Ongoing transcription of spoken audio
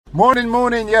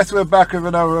Morning. Yes, we're back with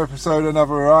another episode,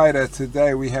 another rider.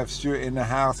 Today we have Stuart in the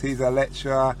house. He's a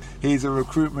lecturer. He's a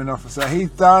recruitment officer.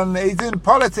 He's in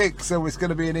politics, so it's going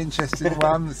to be an interesting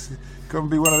one. It's going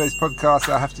to be one of those podcasts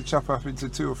that I have to chop up into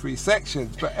 2 or 3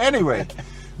 sections. But anyway,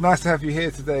 nice to have you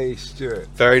here today, Stuart.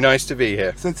 Very nice to be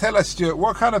here. So tell us, Stuart,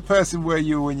 what kind of person were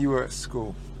you when you were at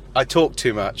school? I talk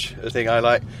too much. I think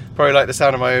I probably like the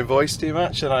sound of my own voice too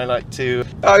much, and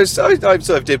I sort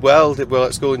of did well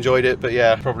at school, enjoyed it, but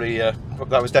yeah, probably that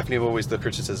was definitely always the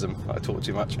criticism. I talk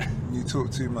too much. You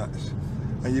talk too much,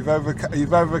 and you've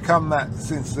overcome that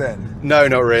since then? No,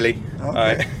 not really.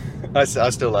 Okay. I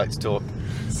still like to talk.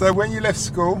 So when you left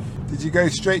school, did you go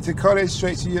straight to college,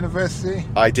 straight to university?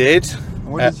 I did.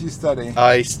 And what did you study?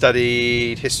 I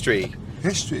studied history.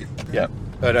 History? Yeah.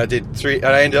 And I did 3, and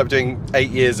I ended up doing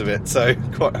 8 years of it, so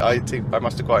I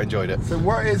must have quite enjoyed it. So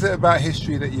what is it about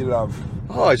history that you love?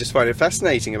 Oh, I just find it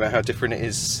fascinating about how different it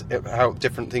is, how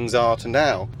different things are to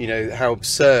now. You know, how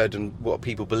absurd and what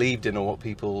people believed in or what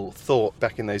people thought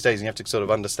back in those days. And you have to sort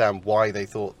of understand why they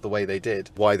thought the way they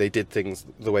did, why they did things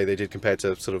the way they did compared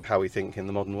to sort of how we think in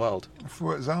the modern world.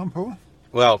 For example?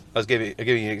 Well, I was giving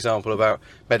you an example about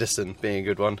medicine being a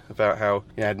good one, about how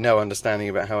you had no understanding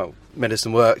about how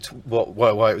medicine worked,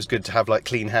 why it was good to have like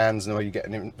clean hands, and why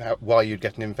you'd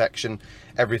get an infection.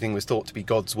 Everything was thought to be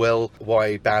God's will,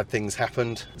 why bad things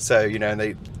happened. So, you know, and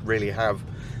they really have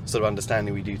sort of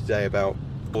understanding we do today about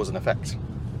cause and effect.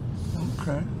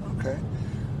 Okay.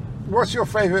 What's your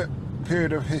favourite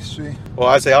period of history? Well,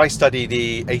 I'd say I study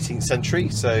the 18th century,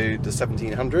 so the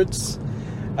 1700s.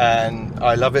 And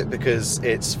I love it because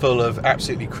it's full of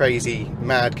absolutely crazy,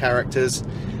 mad characters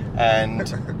and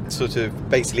sort of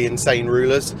basically insane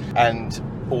rulers and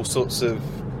all sorts of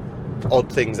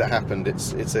odd things that happened.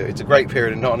 It's a great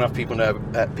period, and not enough people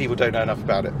don't know enough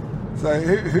about it. So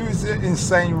who's the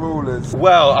insane rulers?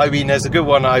 Well, I mean, there's a good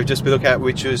one I've just been looking at,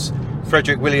 which was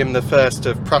Frederick William I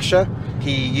of Prussia.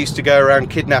 He used to go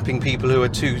around kidnapping people who were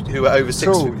over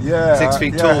 6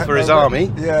 feet tall for his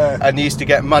army. Yeah. And he used to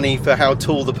get money for how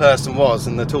tall the person was,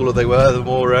 and the taller they were, the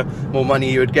more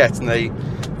money you would get. And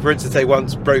for instance, they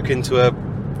once broke into a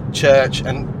church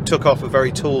and took off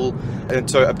abducted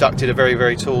a very,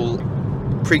 very tall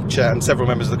preacher and several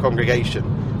members of the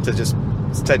congregation to just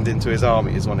send into his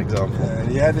army, is one example. Yeah,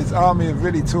 he had his army of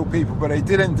really tall people, but they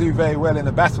didn't do very well in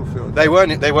the battlefield. They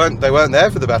weren't there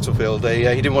for the battlefield. He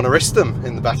didn't want to risk them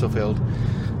in the battlefield.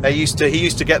 He used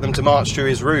to get them to march through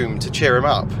his room to cheer him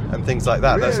up and things like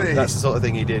that. Really? That's the sort of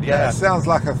thing he did. Yeah. That sounds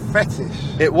like a fetish.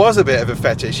 It was a bit of a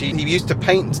fetish. He used to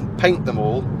paint them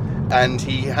all, and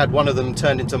he had one of them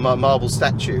turned into a marble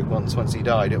statue once he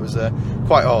died. It was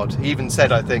quite odd. He even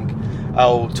said, I think,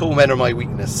 "Oh, tall men are my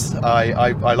weakness.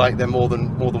 I like them more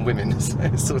than women."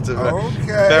 It's sort of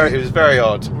it was very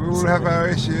odd. We all have our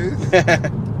issues in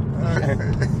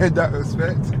that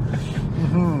respect.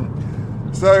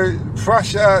 So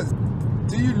Prussia,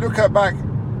 do you look back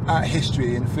at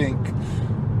history and think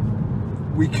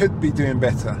we could be doing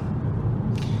better?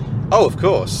 Oh, of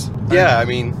course. Yeah, I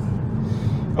mean,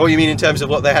 oh, you mean in terms of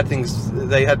what they had things better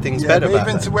but back even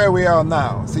then? to where we are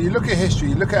now. So you look at history,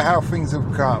 you look at how things have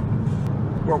come,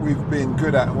 what we've been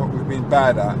good at and what we've been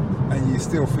bad at, and you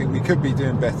still think we could be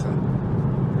doing better.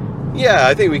 Yeah,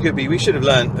 I think we could be. We should have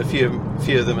learned a few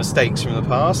of the mistakes from the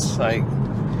past, like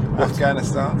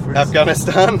Afghanistan, for instance.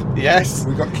 Afghanistan, yes.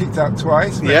 We got kicked out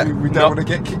twice. Maybe we don't want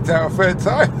to get kicked out a third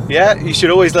time. Yeah, you should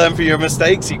always learn from your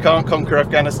mistakes. You can't conquer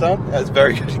Afghanistan. That's a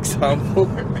very good example.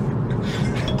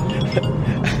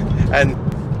 And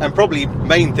probably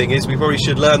main thing is we probably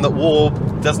should learn that war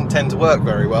doesn't tend to work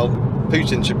very well.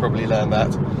 Putin should probably learn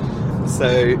that. So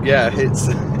yeah, it's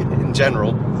in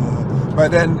general.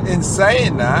 But then in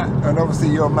saying that, and obviously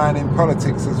you're a man in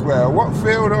politics as well, what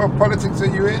field of politics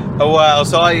are you in? Oh well,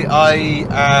 so I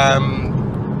am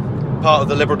part of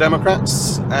the Liberal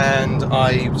Democrats, and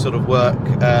I sort of work,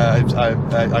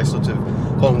 I sort of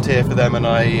volunteer for them, and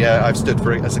I've stood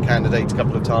as a candidate a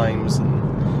couple of times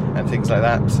and things like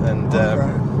that, and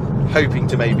hoping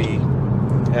to maybe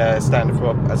stand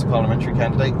as a parliamentary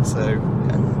candidate. So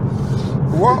yeah.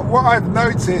 What I've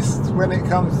noticed when it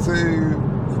comes to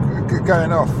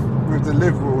going off with the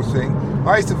Liberal thing,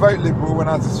 I used to vote Liberal when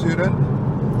I was a student,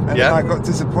 and then I got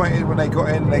disappointed when they got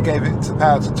in and they gave it to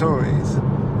power to Tories.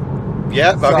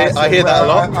 Yeah, so I hear that a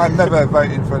lot. I'm never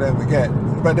voting for them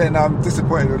again, but then I'm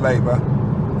disappointed with Labour.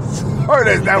 So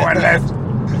there's no one left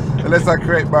unless I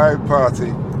create my own party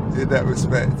in that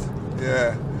respect.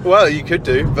 Yeah. Well, you could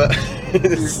do, but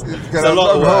it's got a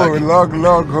lot of work.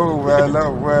 Long haul, man, a lot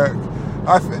of work.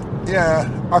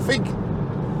 I think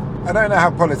I don't know how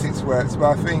politics works,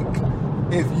 but I think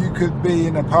if you could be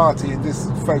in a party and just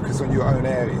focus on your own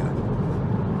area,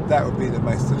 that would be the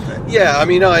most effective. Yeah, I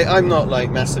mean, I'm not like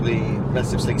massively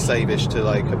slavish to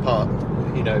like a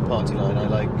party line. I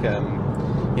like,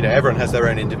 everyone has their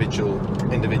own individual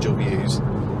views,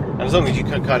 and as long as you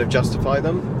can kind of justify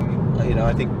them,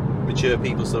 I think mature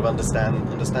people sort of understand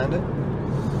it.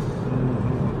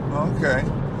 Okay,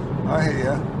 I hear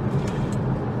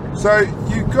you. So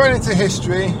you've gone into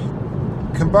history,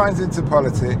 combines into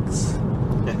politics.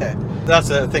 That's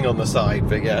a thing on the side,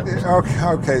 but yeah.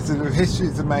 Okay, so the history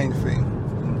is the main thing.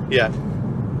 Yeah.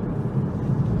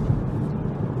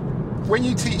 When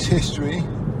you teach history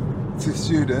to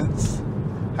students,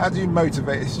 how do you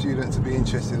motivate a student to be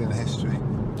interested in history?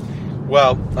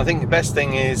 Well, I think the best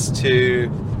thing is to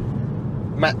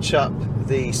match up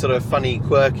the sort of funny,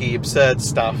 quirky, absurd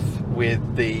stuff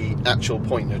with the actual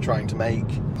point you're trying to make.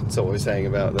 That's what I was saying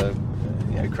about the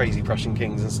crazy Prussian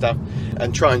kings and stuff,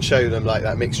 and try and show them like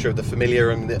that mixture of the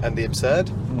familiar and the absurd.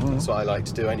 That's what I like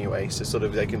to do anyway, so sort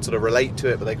of they can sort of relate to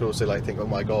it, but they can also like think, oh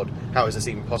my god, how is this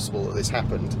even possible that this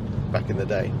happened back in the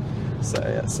day? So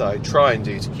I try and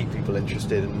do to keep people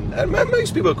interested, and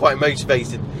most people are quite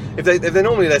motivated. If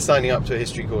they're signing up to a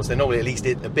history course, they're normally at least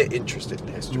a bit interested in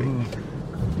history.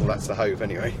 Well, that's the hope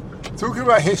anyway. Talking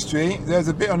about history, there's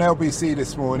a bit on LBC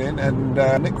this morning, and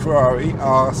Nick Ferrari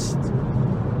asked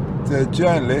the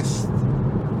journalist,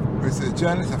 was it a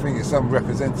journalist? I think it's some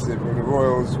representative of the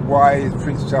royals, why is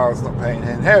Prince Charles not paying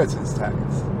inheritance tax?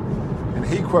 And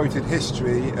he quoted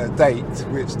history, a date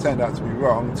which turned out to be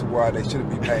wrong, to why they shouldn't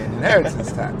be paying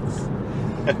inheritance tax.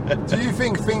 Do you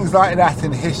think things like that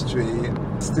in history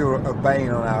still are bane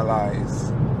on our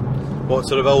lives? What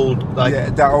sort of old, like...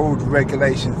 Yeah, that old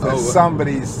regulations, that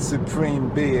somebody's supreme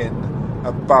being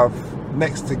above,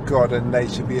 next to God, and they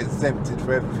should be exempted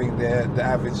for everything the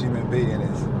average human being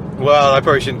is. Well, I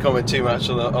probably shouldn't comment too much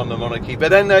on the monarchy, but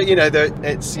then there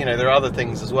are other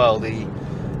things as well. The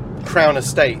Crown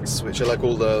estates, which are like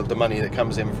all the money that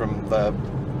comes in from the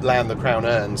land the Crown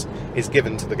earns, is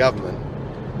given to the government,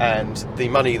 and the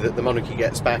money that the monarchy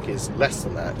gets back is less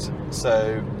than that.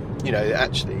 So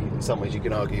actually, in some ways, you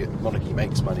can argue that monarchy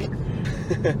makes money.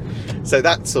 So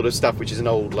that sort of stuff, which is an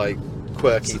old like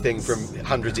quirky thing from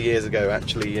hundreds of years ago,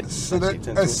 actually. So the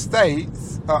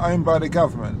estates are owned by the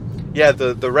government. Yeah,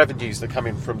 the revenues that come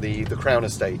in from the Crown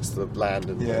estates, the land,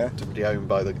 and typically owned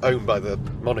by the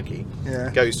monarchy,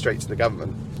 goes straight to the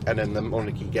government, and then the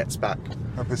monarchy gets back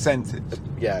a percentage.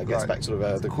 It gets back sort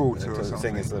of the quarter or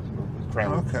something. Thing is the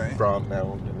Crown grant now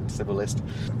on the civil list.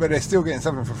 But they're still getting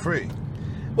something for free.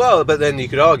 Well, but then you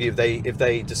could argue if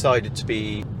they decided to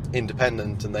be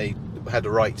independent and they had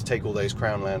the right to take all those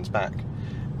Crown lands back,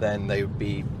 then they would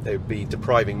be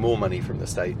depriving more money from the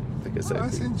state, because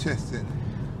that's interesting.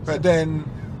 But then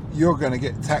you're going to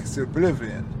get taxed to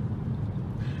oblivion.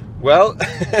 Well,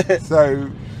 so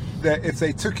if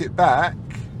they took it back,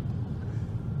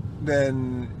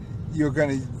 then you're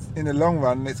going to, in the long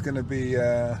run, it's going to be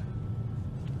to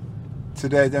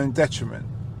their own detriment,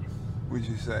 would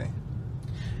you say?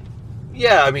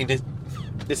 Yeah, I mean,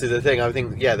 this is the thing. I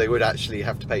think, they would actually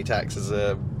have to pay tax as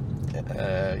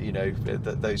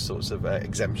those sorts of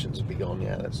exemptions would be gone.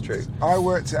 Yeah, that's true. I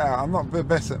worked it out. I'm not the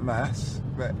best at maths,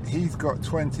 but he's got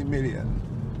 20 billion,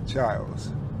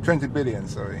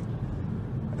 sorry.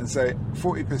 And so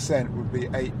 40% would be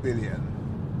 8 billion.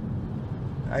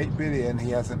 8 billion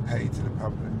he hasn't paid to the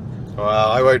public. Well,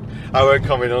 I won't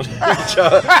comment on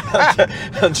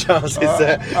Charles's.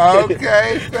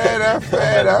 Okay,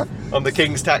 fair enough. On the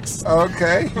King's tax.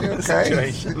 Okay.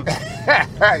 Situation.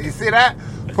 You see that?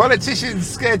 Politicians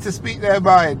scared to speak their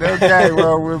mind. Okay,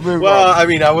 well, we'll move on. Well, I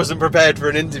mean, I wasn't prepared for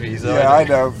an interview, so I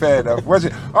know, fair enough. Was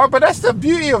it? Oh, but that's the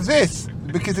beauty of this,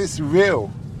 because it's real.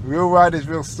 Real riders,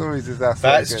 real stories is our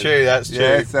slogan. That's true.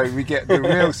 Yeah, so we get the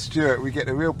real Stuart, we get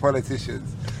the real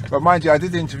politicians. But mind you, I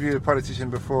did interview a politician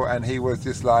before, and he was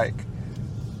just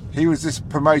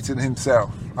promoting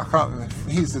himself. I can't remember.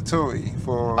 He's the Tory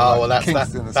for Kingston or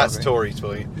something. That's Tory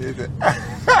for you. Is it?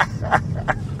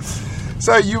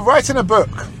 So you're writing a book.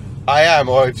 I am,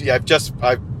 or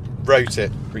I wrote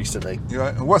it recently.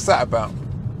 And what's that about?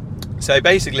 So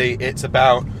basically, it's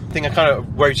about, I think I kind of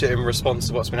wrote it in response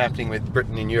to what's been happening with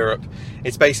Britain in Europe.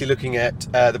 It's basically looking at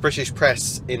the British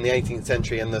press in the 18th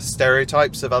century and the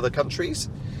stereotypes of other countries.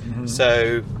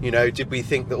 So, did we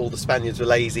think that all the Spaniards were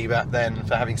lazy back then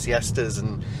for having siestas,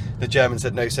 and the Germans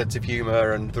had no sense of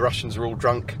humour and the Russians were all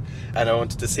drunk, and I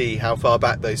wanted to see how far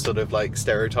back those sort of like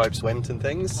stereotypes went and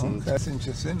things. And that's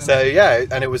interesting. so yeah,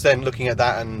 and it was then looking at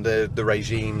that and the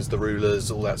regimes, the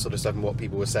rulers, all that sort of stuff, and what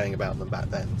people were saying about them back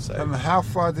then. So how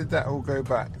far did that all go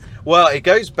back? Well, it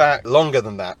goes back longer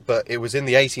than that, but it was in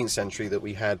the 18th century that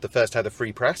we had a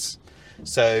free press.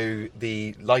 So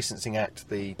the licensing act,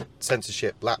 the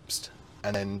censorship lapsed,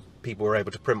 and then people were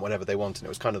able to print whatever they wanted. It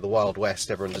was kind of the Wild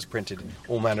West. Everyone just printed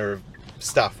all manner of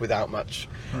stuff without much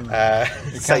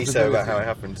say-so about how it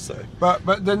happened. So,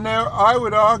 but then I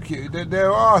would argue that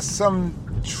there are some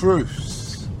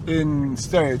truths in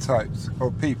stereotypes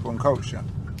of people and culture.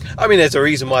 I mean, there's a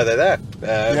reason why they're there.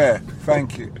 Yeah,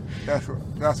 thank you.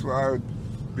 That's what I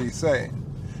would be saying.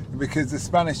 Because the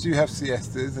Spanish do have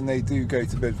siestas and they do go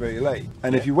to bed very late.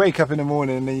 And if you wake up in the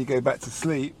morning and then you go back to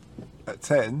sleep at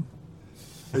 10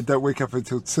 and don't wake up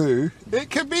until 2, it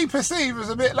can be perceived as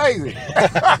a bit lazy.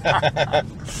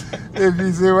 If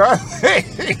you see what I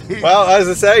mean. Well, as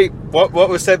I say, what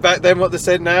was said back then, what they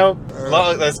said now,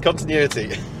 there's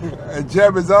continuity. And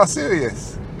Germans are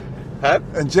serious. Huh?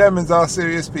 And Germans are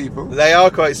serious people. They are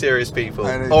quite serious people.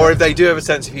 Or if they do have a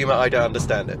sense of humour, I don't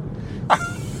understand it.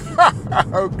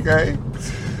 Okay,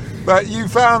 but you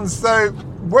found, so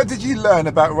what did you learn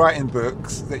about writing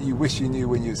books that you wish you knew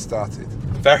when you started?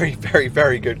 Very, very,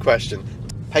 very good question.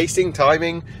 Pacing,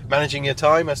 timing, managing your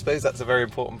time, I suppose that's a very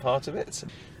important part of it.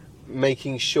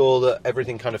 Making sure that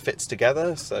everything kind of fits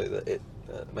together so that it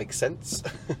makes sense.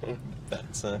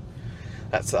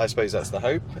 I suppose that's the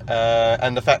hope.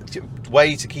 And the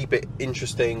way to keep it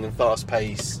interesting and fast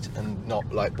paced and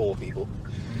not like bore people.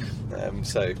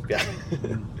 So yeah.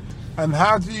 And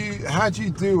how do you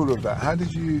do all of that? How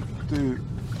did you do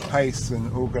pace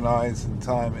and organise and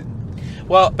timing?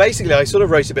 Well, basically I sort of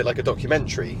wrote a bit like a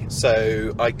documentary,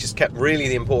 so I just kept really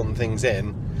the important things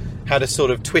in, had a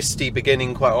sort of twisty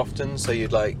beginning quite often, so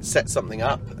you'd like set something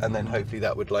up and then hopefully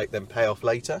that would like then pay off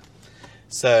later.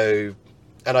 So,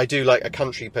 and I do like a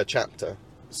country per chapter,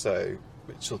 so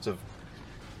it sort of,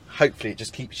 hopefully it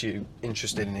just keeps you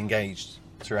interested and engaged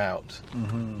throughout.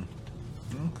 Mm-hmm.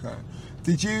 Okay.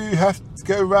 Did you have to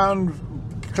go around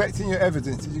collecting your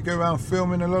evidence? Did you go around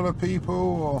filming a lot of people,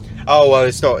 or? Oh well,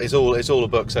 it's all a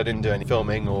book, so I didn't do any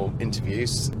filming or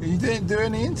interviews. You didn't do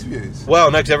any interviews?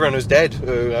 Well, no, because everyone was dead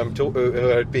who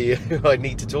I'd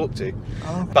need to talk to. Okay.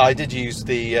 But I did use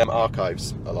the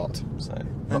archives a lot. So.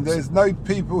 And there's no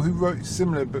people who wrote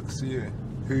similar books to you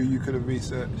who you could have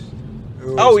researched?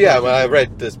 Oh yeah, well I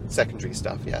read the secondary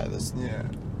stuff. Yeah, yeah.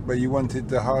 But you wanted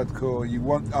the hardcore.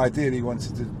 Ideally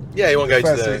wanted to. Yeah, you want to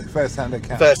go to the first-hand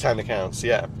accounts. First-hand accounts,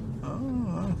 yeah.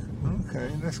 Oh, okay,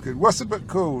 that's good. What's the book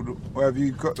called? Or have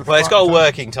you got the? Well, it's got a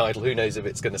working title. Who knows if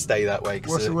it's going to stay that way?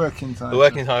 What's the working title? The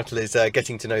working title is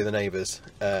Getting to Know the Neighbours.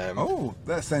 Oh,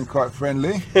 that sounds quite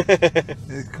friendly.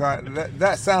 It's quite.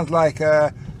 That sounds like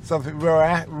something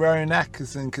Rowan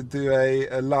Atkinson could do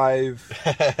a live,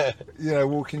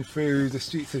 walking through the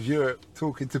streets of Europe,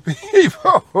 talking to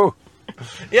people.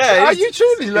 Yeah, are you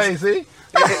truly lazy?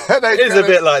 It is a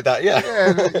bit like that, yeah.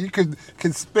 Yeah, you can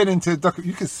spin into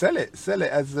you can sell it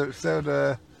as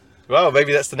the. Well,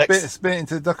 maybe that's the next. Spin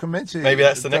into a documentary. Maybe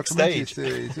that's the next stage.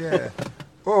 Series, yeah.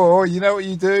 Or you know what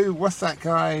you do? What's that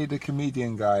guy? The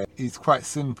comedian guy. He's quite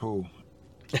simple.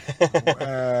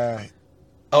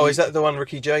 Oh, is that the one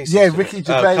Ricky Gervais? Yeah, Ricky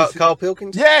Gervais. Carl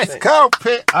Pilkington? Yes, Carl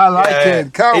Pilkington. I like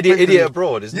him. Carl Idiot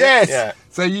Abroad, isn't it? Yes. Yeah.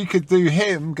 So you could do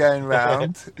him going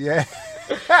round. Yeah.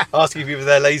 Asking people if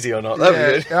they're lazy or not.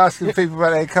 That'd be good. Asking people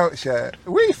about their culture.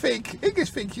 We think English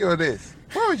think you're this.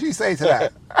 What would you say to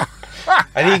that?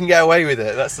 And he can get away with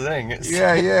it. That's the thing.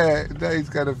 Yeah. Those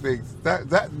kind of things.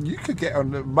 That you could get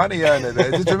on the money earner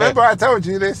there. Did you remember I told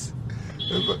you this?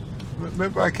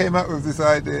 Remember I came up with this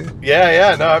idea?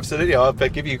 Yeah, no, absolutely. I'll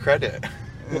give you credit.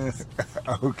 Yes.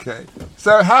 Okay.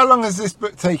 So how long has this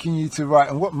book taken you to write,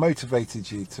 and what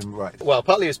motivated you to write? Well,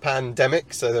 partly it was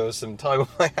pandemic, so there was some time on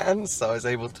my hands, so I was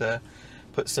able to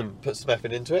put some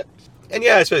effort into it. And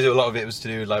yeah, I suppose a lot of it was to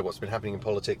do with like what's been happening in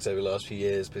politics over the last few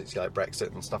years, particularly like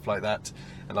Brexit and stuff like that,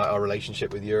 and like our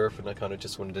relationship with Europe. And I kind of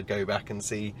just wanted to go back and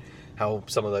see how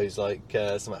some of those like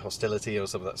some of that hostility or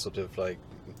some of that sort of like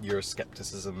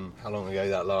Euroscepticism, how long ago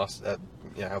that last,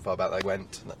 how far back they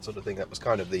went, and that sort of thing. That was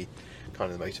kind of the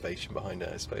motivation behind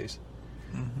it, I suppose.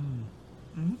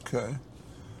 Mm-hmm. Okay,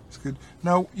 that's good.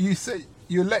 Now you say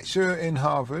you're a lecturer in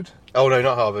Harvard. Oh no,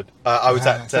 not Harvard. I was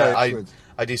at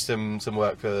I do some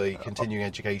work for the continuing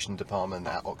education department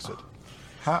at Oxford.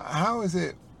 How is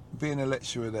it being a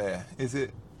lecturer there? Is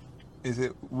it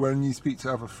when you speak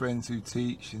to other friends who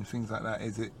teach and things like that?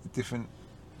 Is it a different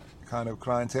kind of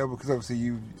clientele? Because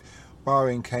obviously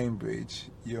barring Cambridge,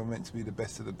 you're meant to be the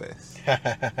best of the best.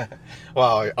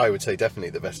 Well, I would say definitely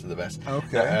the best of the best.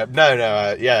 Okay.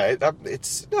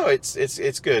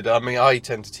 It's good. I mean, I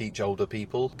tend to teach older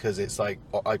people because it's like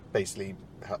I basically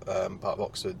part of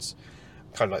Oxford's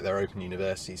kind of like their open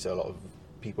university, so a lot of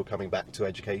people coming back to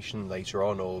education later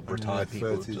on, or retired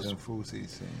people, 30s and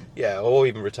 40s. Yeah, or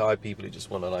even retired people who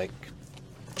just want to like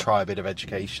try a bit of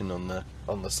education on the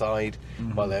side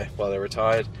while they're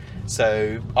retired.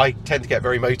 So I tend to get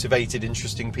very motivated,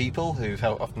 interesting people who've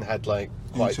often had like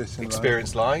quite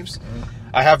experienced lives.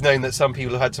 I have known that some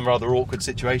people have had some rather awkward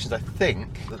situations. I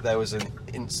think that there was an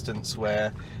instance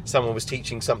where someone was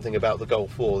teaching something about the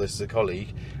Gulf War, this is a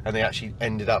colleague, and they actually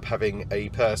ended up having a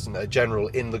general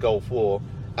in the Gulf War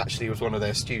actually was one of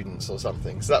their students or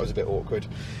something. So that was a bit awkward,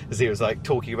 as he was like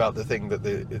talking about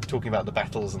the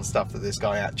battles and stuff that this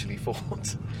guy actually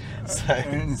fought.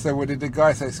 So what did the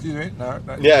guy say? Excuse me? No.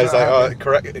 Yeah, it's like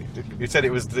correct. He said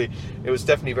it was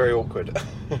definitely very awkward.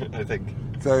 I think.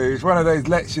 So it's one of those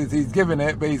lectures he's giving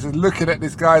it, but he's just looking at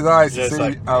this guy's eyes to see,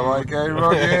 am I going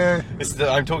wrong here?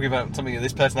 I'm talking about something that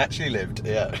this person actually lived.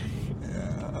 Yeah.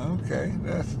 Yeah. Okay,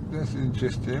 that's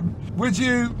interesting. What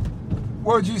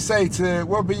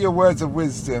would be your words of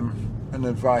wisdom and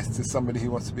advice to somebody who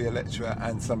wants to be a lecturer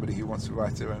and somebody who wants to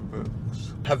write their own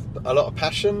books? Have a lot of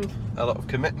passion, a lot of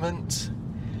commitment,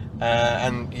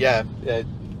 and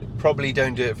probably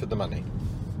don't do it for the money.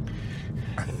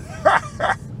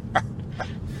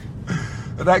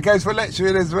 That goes for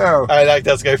lecturing as well. That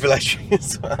does go for lecturing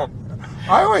as well.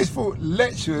 I always thought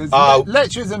lecturers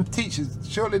and teachers,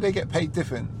 surely they get paid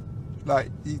different. Like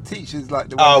teachers, like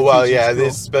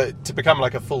the but to become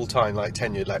like a full-time, like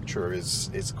tenured lecturer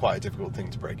is quite a difficult thing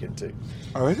to break into.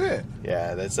 Oh, is it?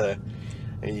 Yeah, there's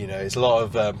it's a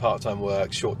lot of part-time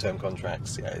work, short-term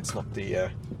contracts. Yeah, it's not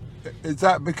the. Is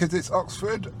that because it's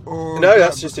Oxford, or no?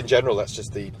 That's just in general. That's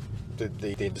just the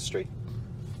industry.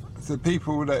 So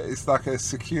people, that it's like a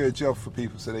secure job for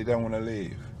people, so they don't want to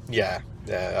leave. Yeah.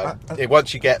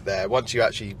 Once you get there, once you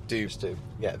actually do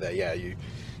get there,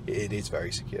 it is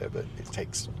very secure, but it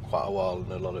takes quite a while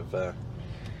and a lot of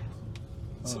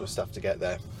sort of stuff to get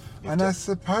there. I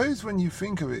suppose when you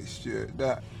think of it, Stuart,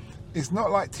 that it's not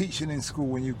like teaching in school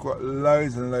when you've got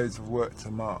loads and loads of work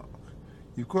to mark.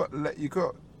 You've got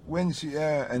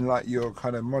and like your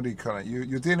kind of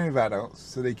you're dealing with adults,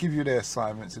 so they give you their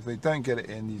assignments. If they don't get it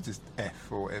in, you just F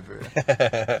or whatever.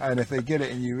 And if they get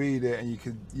it in, you read it, and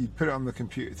you put it on the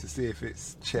computer to see if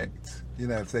it's checked.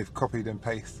 If they've copied and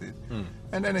pasted,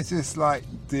 and then it's just like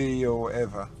D or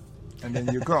whatever, and then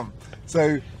you're gone.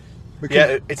 So. You've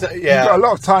got a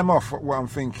lot of time off. What I'm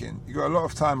thinking, you've got a lot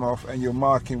of time off, and you're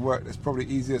marking work that's probably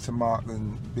easier to mark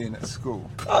than being at school.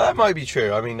 That might be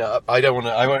true. I mean, I don't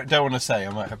want to say.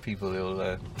 I might have people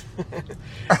who'll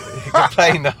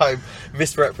complain that I'm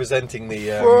misrepresenting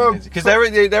the because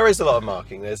there is a lot of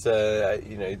marking. There's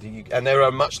and there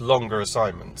are much longer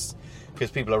assignments because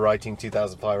people are writing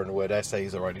 2,500 word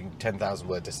essays or writing 10,000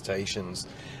 word dissertations,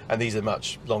 and these are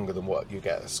much longer than what you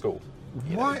get at school.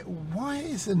 Why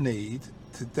is the need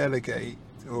to delegate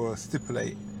or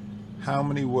stipulate how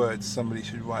many words somebody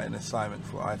should write an assignment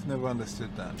for? I've never understood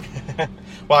that.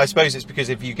 Well, I suppose it's because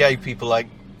if you gave people like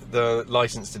the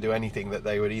license to do anything, that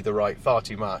they would either write far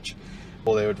too much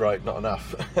or they would write not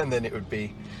enough, and then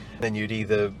you'd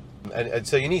either and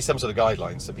so you need some sort of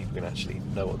guidelines so people can actually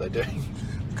know what they're doing.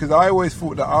 Because I always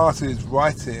thought that art is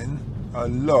writing a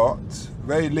lot,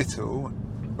 very little,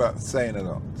 but saying a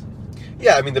lot.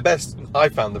 Yeah, I mean I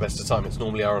found the best assignments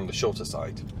normally are on the shorter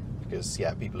side, because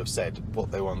people have said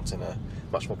what they want in a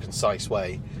much more concise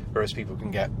way, whereas people can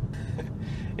get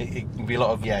it can be a lot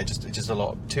of just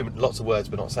lots of words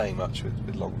but not saying much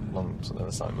with long sort of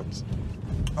assignments.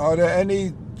 Are there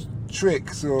any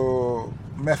tricks or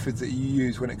methods that you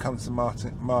use when it comes to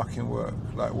marking work?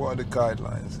 Like, what are the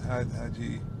guidelines? How do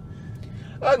you?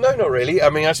 No, not really. I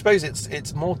mean, I suppose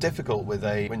it's more difficult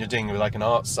when you're dealing with like an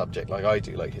arts subject like I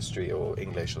do, like history or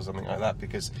English or something like that,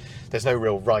 because there's no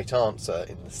real right answer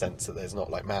in the sense that there's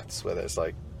not like maths where there's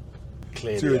like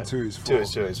clearly 2 and 2 is 4.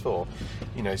 2 is 4.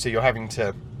 So you're having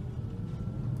to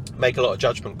make a lot of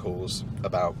judgment calls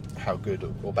about how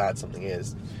good or bad something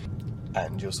is,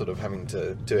 and you're sort of having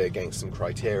to do it against some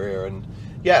criteria. And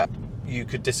you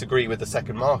could disagree with the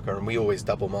second marker, and we always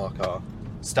double mark our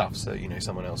stuff, so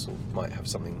someone else might have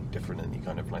something different, and you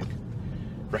kind of like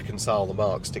reconcile the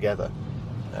marks together,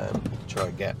 try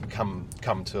and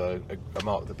come to a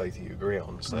mark that both of you agree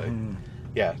on. So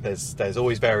there's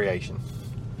always variation.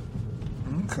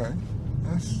 Okay,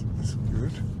 that's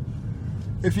good.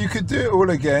 If you could do it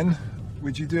all again,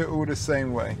 would you do it all the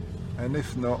same way? And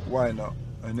if not, why not?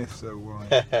 And if so,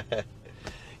 why?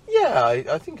 Yeah,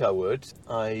 I think I would.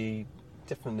 I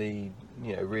definitely,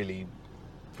 really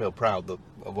feel proud of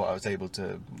what I've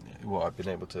been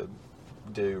able to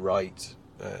do,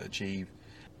 achieve.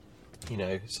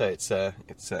 So it's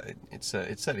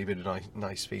certainly been a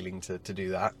nice feeling to do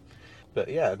that. But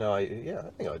I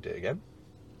think I'd do it again.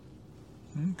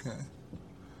 Okay.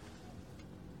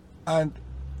 And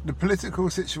the political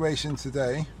situation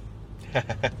today,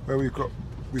 where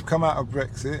we've come out of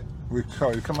Brexit, we've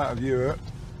come out of Europe.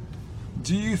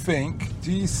 Do you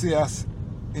see us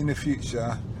in the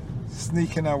future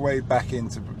sneaking our way back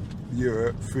into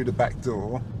Europe through the back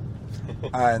door,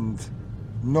 and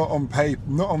not on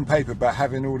paper, but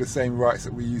having all the same rights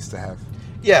that we used to have?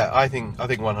 Yeah, I think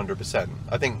 100%.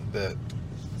 I think that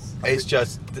it's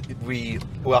just that we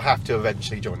will have to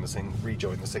eventually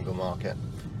rejoin the single market,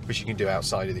 which you can do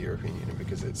outside of the European Union,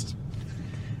 because it's,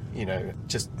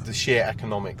 just the sheer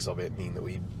economics of it mean that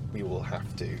we will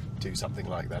have to do something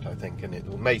like that, I think,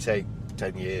 and may take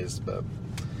 10 years, but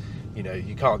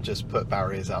you can't just put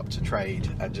barriers up to trade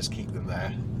and just keep them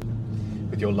there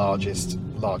with your largest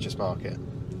market.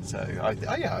 So I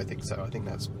think so. I think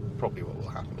that's probably what will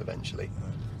happen eventually.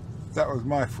 That was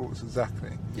my thoughts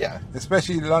exactly. Yeah.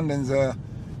 Especially London's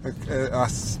I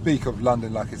speak of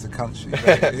London like it's a country.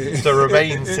 It's a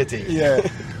Remain city. Yeah.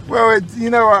 Well, you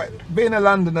know what? Being a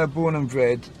Londoner, born and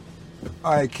bred,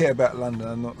 I care about London.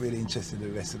 I'm not really interested in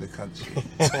the rest of the country.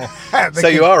 So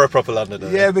you are a proper Londoner?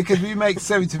 Yeah, because we make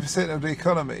 70% of the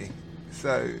economy.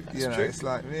 So, true. It's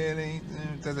like, really?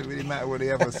 It doesn't really matter what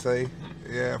the others say.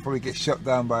 Yeah, I'll probably get shut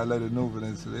down by a load of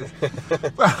Northerners for this.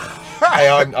 Hey,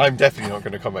 I'm definitely not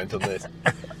going to comment on this.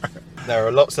 There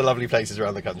are lots of lovely places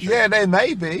around the country. Yeah, there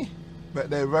may be, but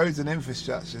their roads and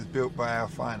infrastructure is built by our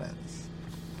finance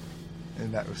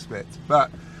in that respect.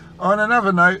 But on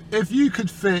another note, if you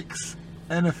could fix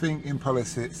anything in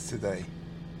politics today,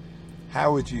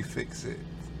 how would you fix it?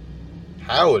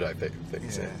 How would I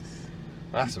fix it? Yes.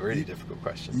 That's a really difficult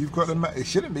question. You've got it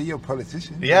shouldn't be your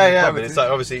politician. Yeah, but it's like,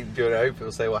 obviously,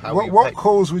 people say, well, how what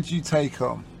cause would you take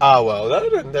on? Oh, well,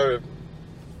 there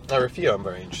are a few I'm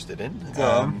very interested in.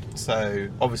 So,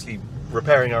 obviously,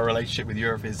 repairing our relationship with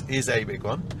Europe is a big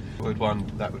one.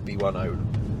 That would be one I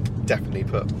would definitely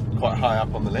put quite high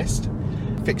up on the list.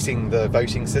 Fixing the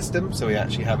voting system, so we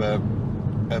actually have a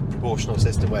proportional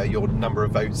system where your number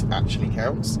of votes actually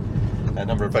counts. A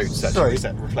number of votes actually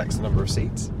reflects the number of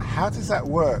seats. How does that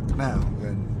work now?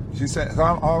 Then you said,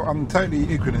 I'm totally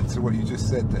ignorant to what you just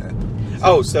said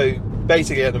there. So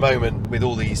basically, at the moment, with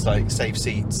all these like safe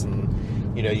seats, and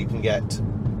you can get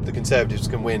the Conservatives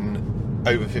can win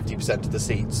over 50% of the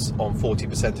seats on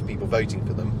 40% of people voting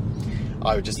for them.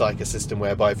 I would just like a system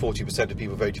whereby 40% of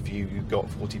people voted for you, you've got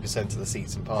 40% of the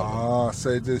seats in Parliament.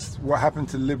 So what happened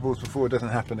to Liberals before doesn't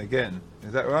happen again?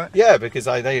 Is that right? Yeah, because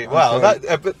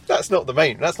but that's not the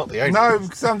only. No,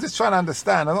 because I'm just trying to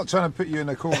understand. I'm not trying to put you in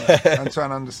a corner. I'm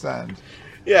trying to understand.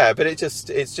 Yeah, but it's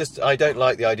just I don't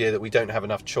like the idea that we don't have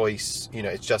enough choice.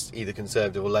 It's just either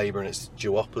Conservative or Labour, and it's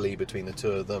duopoly between the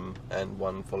two of them, and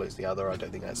one follows the other. I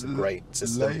don't think that's a great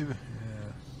system.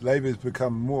 Labour's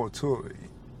become more Tory.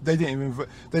 They didn't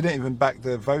even back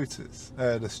the voters,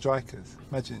 the strikers.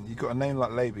 Imagine you've got a name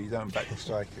like Labour, you don't back the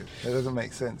strikers. It doesn't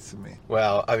make sense to me.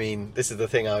 Well, I mean, this is the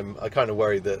thing. I kind of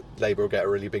worried that Labour will get a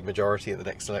really big majority at the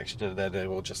next election, and then they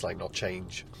will just not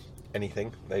change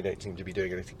anything. They don't seem to be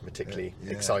doing anything particularly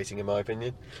exciting, in my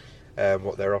opinion.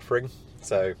 What they're offering.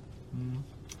 So,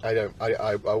 what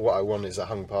I want is a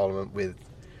hung Parliament with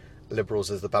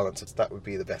Liberals as the balance. That would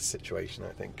be the best situation,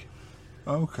 I think.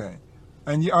 Okay.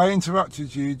 And I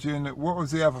interrupted you during what was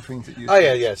the other things that you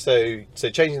said? So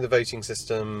changing the voting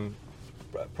system,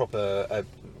 proper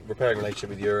repairing relationship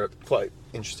with Europe. Quite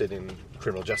interested in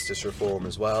criminal justice reform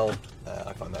as well.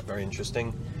 I find that very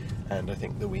interesting, and I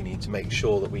think that we need to make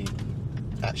sure that we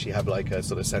actually have a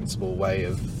sort of sensible way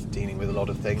of dealing with a lot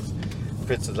of things.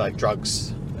 For instance, like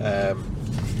drugs,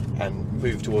 and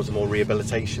move towards a more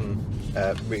rehabilitation.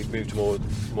 Move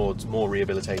towards more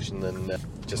rehabilitation than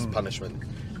just punishment.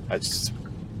 It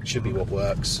should be what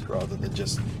works rather than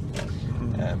just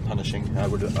punishing. I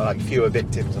like fewer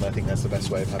victims, and I think that's the best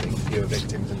way of having fewer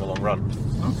victims in the long run.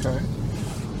 Okay.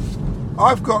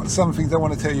 I've got some things I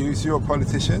want to tell you. So you're a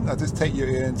politician. I'll just take you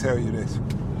here and tell you this.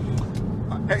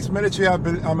 Ex-military,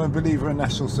 I'm a believer in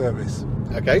national service.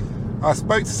 Okay. I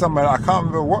spoke to someone, I can't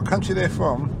remember what country they're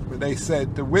from, but they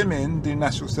said the women do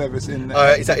national service in...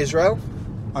 is that Israel?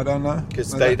 I don't know.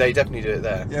 Because they definitely do it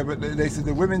there. Yeah, but they said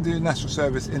the women do national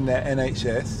service in their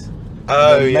NHS.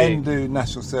 Men do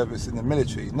national service in the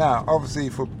military. Now, obviously,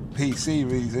 for PC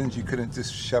reasons, you couldn't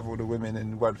just shovel the women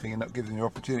in one thing and not give them the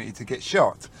opportunity to get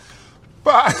shot.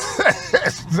 But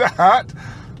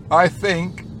I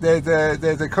think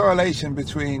there's a correlation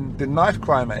between the knife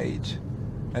crime age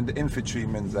and the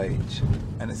infantryman's age,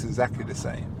 and it's exactly the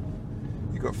same.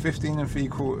 You've got 15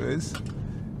 3/4,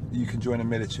 you can join the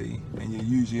military, and you're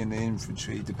usually in the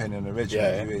infantry, depending on the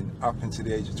regiment you're in, up until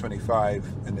the age of 25,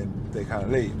 and then they kind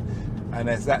of leave. And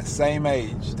it's that same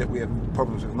age that we have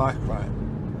problems with knife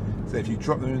crime. So if you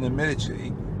drop them in the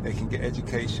military, they can get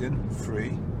education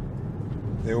free,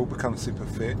 they all become super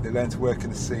fit, they learn to work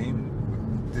in the scene,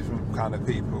 different kind of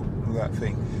people, all that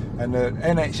thing. And the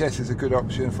NHS is a good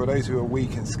option for those who are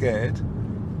weak and scared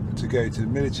to go to the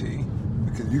military,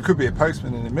 because you could be a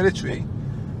postman in the military,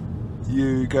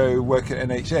 you go work at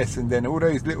NHS, and then all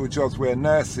those little jobs where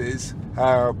nurses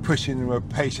are pushing a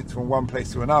patient from one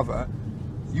place to another,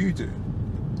 you do.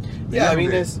 Yeah, I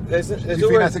mean, do you think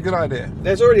that's a good idea?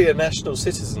 There's already a national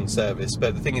citizen service,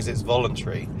 but the thing is, it's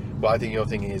voluntary. But I think your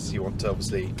thing is you want to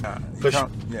obviously push.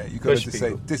 You've got to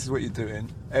say, this is what you're doing.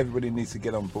 Everybody needs to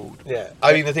get on board. Yeah,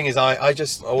 I mean, the thing is, I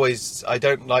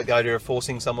don't like the idea of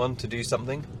forcing someone to do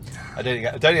something. I don't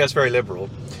think that's very liberal.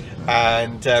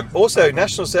 And also,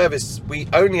 national service, we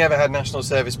only ever had national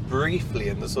service briefly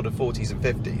in the sort of 40s and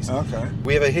 50s. Okay.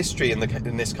 We have a history in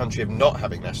this country of not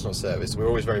having national service. We're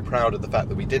always very proud of the fact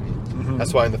that we didn't. Mm-hmm.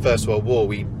 That's why in the First World War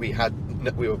we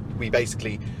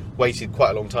basically waited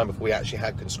quite a long time before we actually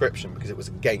had conscription, because it was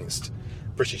against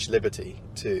British liberty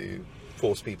to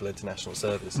force people into national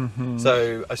service. Mm-hmm.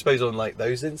 So I suppose on like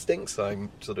those instincts,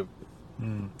 I'm sort of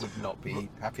would not be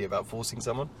happy about forcing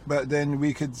someone. But then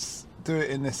we could do it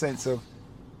in the sense of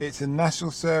it's a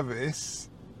national service,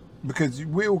 because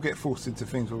we all get forced into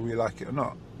things whether we like it or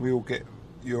not.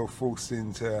 You're forced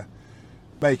into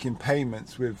making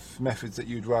payments with methods that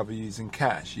you'd rather use in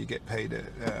cash. You get paid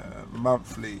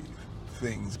monthly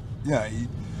things.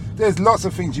 There's lots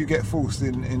of things you get forced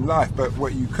in life, but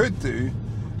what you could do,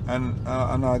 and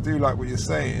I do like what you're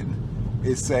saying,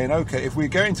 is saying, okay, if we're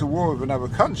going to war with another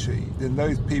country, then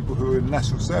those people who are in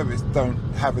national service don't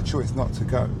have a choice not to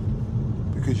go,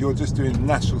 because you're just doing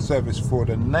national service for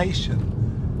the nation,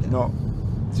 not.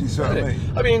 Do you see what I mean?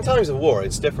 I mean, in times of war,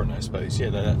 it's different, I suppose.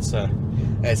 That's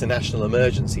it's a national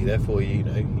emergency. Therefore, you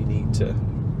need to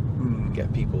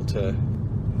get people to.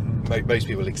 Most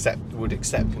people would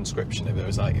accept conscription if it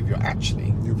was like, if you're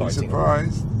actually You'll be fighting.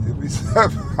 You'll be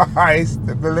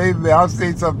surprised. Believe me, I've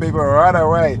seen some people run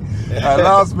away at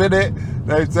last minute.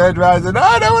 They've turned around and said,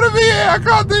 I don't want to be here, I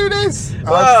can't do this.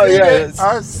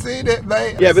 I've seen it,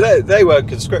 mate. Yeah, but they weren't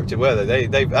conscripted, were they?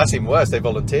 That's even worse, they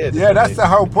volunteered. Yeah, that's the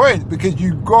whole point, because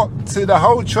you got to the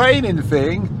whole training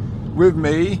thing with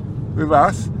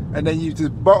us, and then you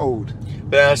just bottled.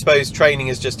 But I suppose training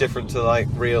is just different to like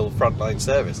real frontline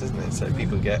service, isn't it? So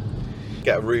people get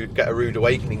a rude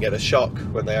awakening, get a shock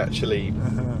when they actually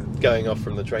going off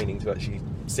from the training to actually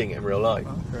seeing it in real life.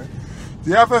 Okay.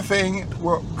 The other thing,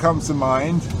 what comes to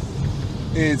mind,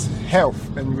 is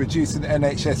health and reducing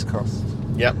NHS costs.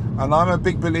 Yep. And I'm a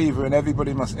big believer in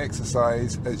everybody must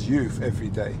exercise as youth every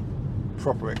day,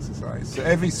 proper exercise. So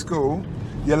every school.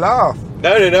 You laugh.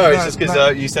 No, it's just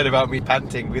because you said about me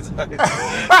panting earlier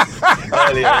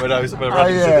when I was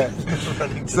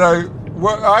running. So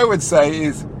what I would say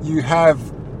is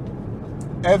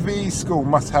every school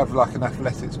must have like an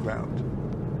athletics ground,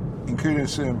 including a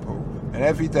swimming pool. And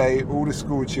every day all the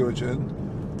school children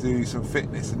do some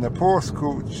fitness. And the poor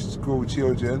school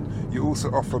children, you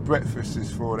also offer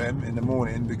breakfasts for them in the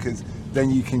morning, because then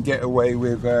you can get away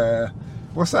with,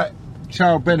 what's that?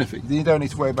 Child benefit. You don't need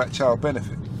to worry about child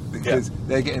benefit, because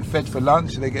they're getting fed for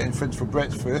lunch, they're getting fed for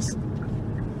breakfast,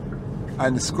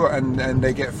 and and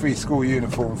they get free school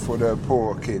uniform for the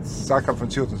poor kids. So I come from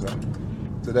children's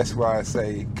home, so that's why I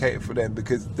say cater for them,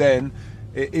 because then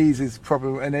it eases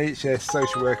problem NHS,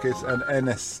 social workers, and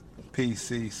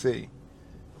NSPCC.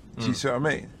 Do you see what I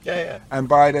mean? Yeah. And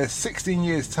by the 16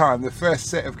 years time, the first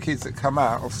set of kids that come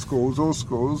out of schools, all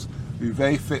schools, be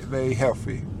very fit, very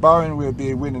healthy. Barring we'll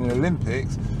be winning the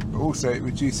Olympics, but also it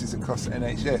reduces the cost of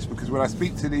NHS, because when I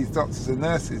speak to these doctors and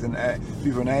nurses and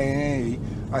people in A&E,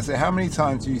 I say, how many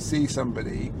times do you see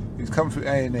somebody who's come through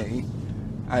A&E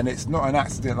and it's not an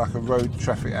accident like a road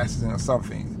traffic accident or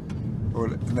something,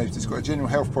 and they've just got a general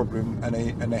health problem, and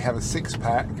they have a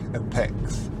six-pack and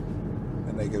pecs,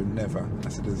 and they go, never. I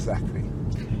said, exactly.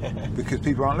 Because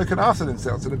people aren't looking after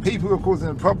themselves. So the people who are causing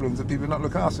the problems are people not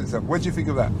looking after themselves. What do you think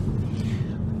of that?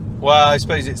 Well, I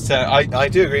suppose it's. I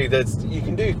do agree that you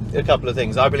can do a couple of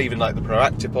things. I believe in like the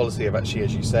proactive policy of actually,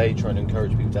 as you say, trying to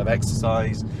encourage people to have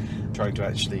exercise, trying to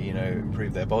actually,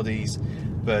 improve their bodies.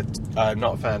 But I'm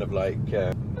not a fan of like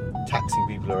taxing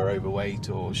people who are overweight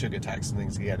or sugar tax and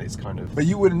things. Again, it's kind of. But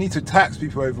you wouldn't need to tax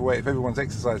people overweight if everyone's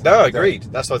exercising. No, agreed.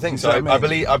 That's what I think. You So see what I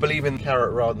mean? I believe in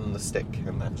carrot rather than the stick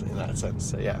in that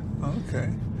sense. So yeah. Okay.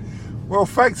 Well,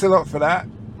 thanks a lot for that.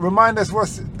 Remind us where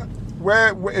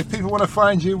if people want to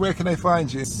find you, where can they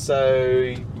find you?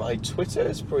 So my Twitter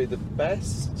is probably the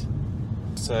best.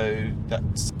 So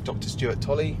that's Dr. Stuart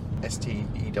Tolley,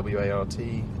 STEWART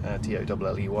TOLLEY.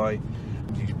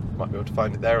 You might be able to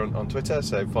find it there on Twitter.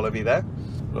 So follow me there.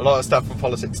 A lot of stuff from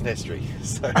politics and history.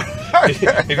 So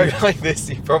if you like this,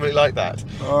 you probably like that.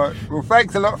 All right. Well,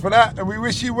 thanks a lot for that, and we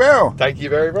wish you well. Thank you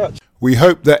very much. We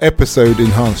hope that episode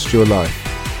enhanced your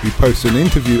life. We post an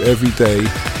interview every day,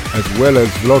 as well as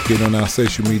vlogging on our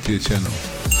social media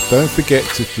channels. Don't forget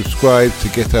to subscribe to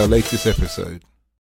get our latest episode.